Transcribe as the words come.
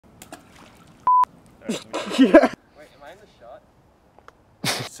Yeah. Wait, am I in the shot?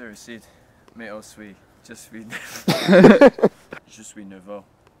 Sir, Sid, mais aussi, je suis nouveau.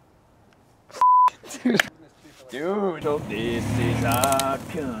 Dude, this is our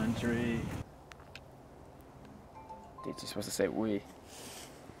country. Dude, you're supposed to say we.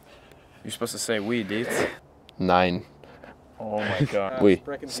 You're supposed to say we, dude. 9. Oh my god. Oui,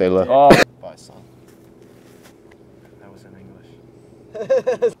 c'est là. Oh. Bye, son. That was in English.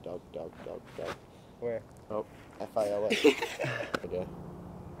 Dog. Where? Oh, F-I-L-A. Okay.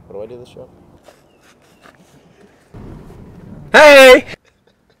 What do I do this show? Hey!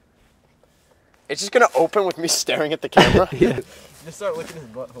 It's just gonna open with me staring at the camera? Yeah. Just start licking his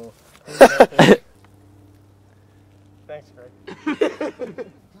butthole. Thanks, Craig. You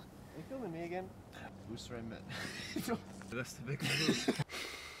filming me again? Booster I met. Restavek Bloopers.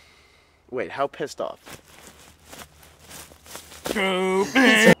 Wait, how pissed off?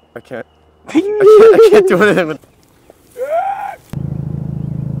 I can't do anything with.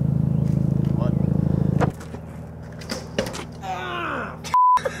 What?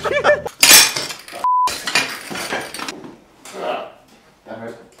 That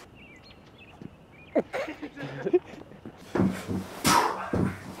hurt.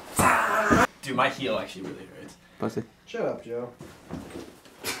 Dude, my heel actually really hurts. Pussy. Shut up, Joe.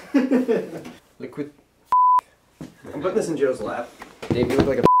 Liquid. I'm putting this in Joe's lap. Dave, you look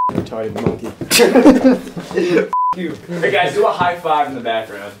like a retarded monkey. You. Hey guys, do a high five in the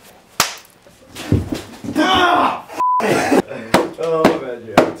background. Oh, my bad,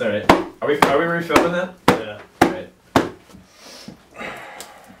 Joe. It's alright. Are we refilming that? Yeah. Alright.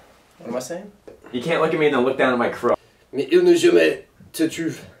 What am I saying? You can't look at me and then look down at my crow. Mais il ne jamais te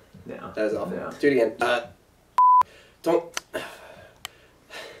tue. No. That was awful. No. Do it again. Ton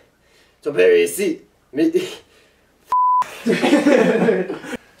père est ici. Mais...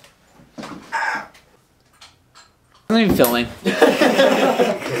 I'm not even filming.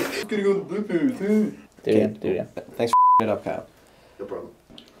 It's gonna go to the bloopers. Do it. Thanks for it up, Kyle. No problem.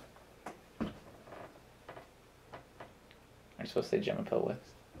 I'm supposed to say Gemma Pilwix.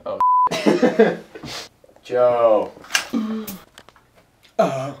 Oh. Joe.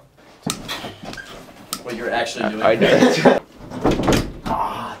 What you're actually doing. I know.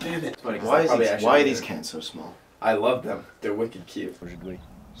 Ah, damn it. Why are these cans so small? I love them. They're wicked cute.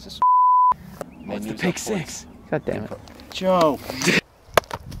 What's the pick 6? God damn it. Joe.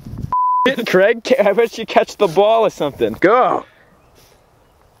 Craig, I bet you catch the ball or something. Go!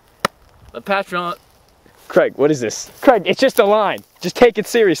 The Patron. Craig, what is this? Craig, it's just a line. Just take it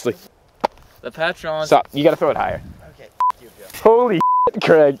seriously. The Patron. Stop. You gotta throw it higher. Okay, you, Joe. Holy shit,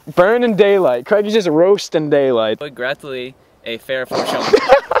 Craig. Burning daylight. Craig is just roasting daylight. Gratefully, a fair fortune.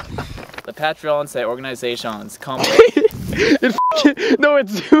 The Patron say organizations come. No,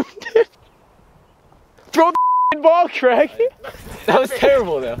 it's zoomed in. Throw the ball, Craig. That was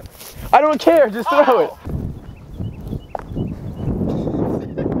terrible though. I don't care. Just throw it.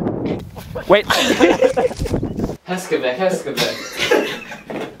 Wait. Heskavek.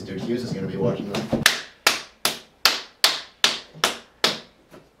 Dude, Hughes is gonna be watching that.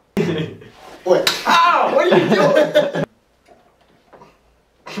 Wait. Ow! What are you doing?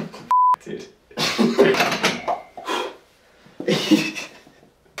 Dude.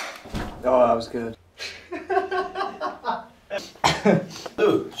 Oh, that was good.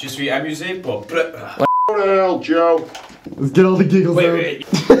 Oh, je suis amusé pour... What the hell, Joe? Let's get all the giggles out. Wait.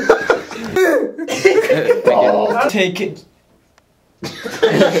 Take it.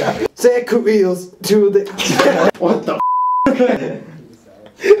 Say wheels to the... What the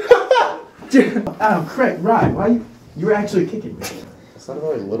Dude, oh, Craig, right, why you were actually kicking me. It's not a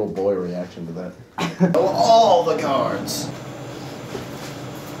very little boy reaction to that. All the cards.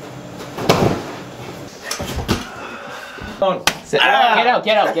 Get out.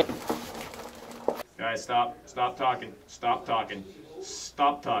 Guys, stop talking.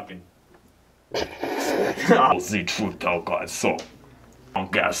 Vas-y, fous ton garçon. Un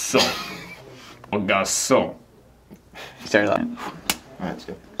garçon. Start line. Alright, let's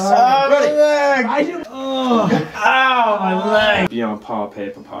go. Bien pas,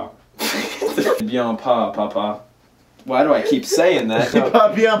 papa. Bien pas, papa. Why do I keep saying that?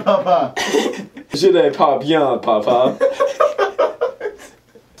 Pas bien, papa. Je n'ai pas bien, papa.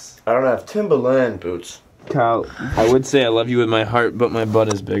 I don't have Timberland boots. Kyle, I would say I love you with my heart, but my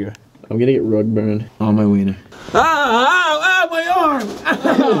butt is bigger. I'm gonna get rug burned on my wiener. My arm!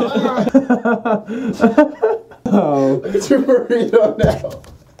 Oh. It's a burrito now.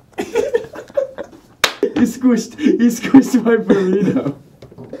 He squished my burrito.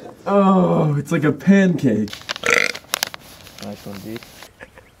 Oh, it's like a pancake. Nice one, dude.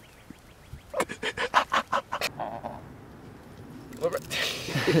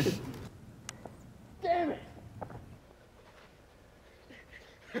 Damn it!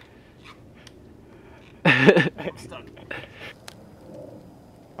 I'm stuck.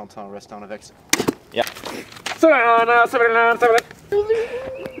 Downtown, Restavek. Yeah.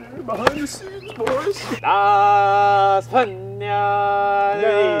 Behind the scenes, boys. I'm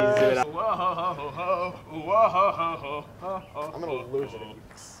gonna lose it.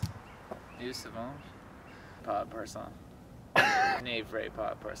 New savant. Pot person. Nej, very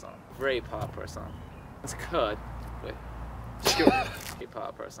pot person. Very pot person. It's cut. Wait. Very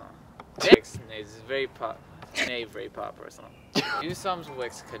pot person. Next, nej, very pot. Nej, very pot person. Do some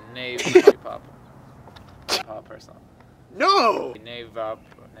wicks can nej, very pot person. No! Nej, vap.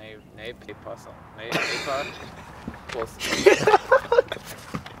 Nej, pay person. Nej, pot. Close.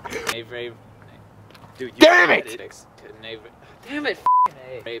 Nej, very. Dude, you damn it! Damn it!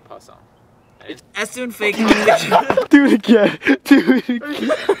 Very person. Essen fake consultation. Do it again. Do it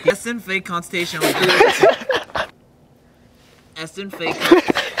again. Essen fake consultation. Essen fake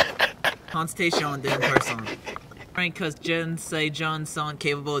consultation in person. Because Jen say John son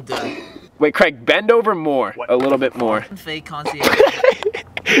capable de. Wait, Craig, bend over more. A little bit more. Fake consultation.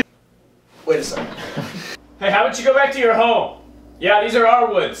 Wait a second. Hey, how about you go back to your home? Yeah, these are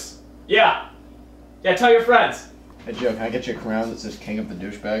our woods. Yeah. Yeah, tell your friends. Hey Joe, can I get you a crown that says King of the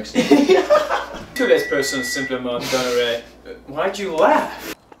Douchebags? Tous les personnes simplement donneraient. Why'd you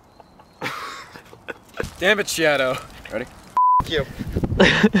laugh? Damn it, Shadow. Ready? You.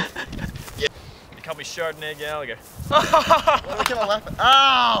 You call me Chardonnay Gallagher. What can I laugh at?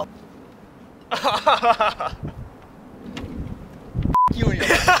 Ow! You and your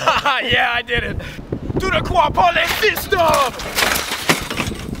Yeah, I did it. To the quoi pour les fistos!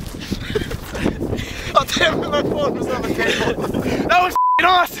 Oh damn it, my phone was on the table. That was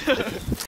awesome!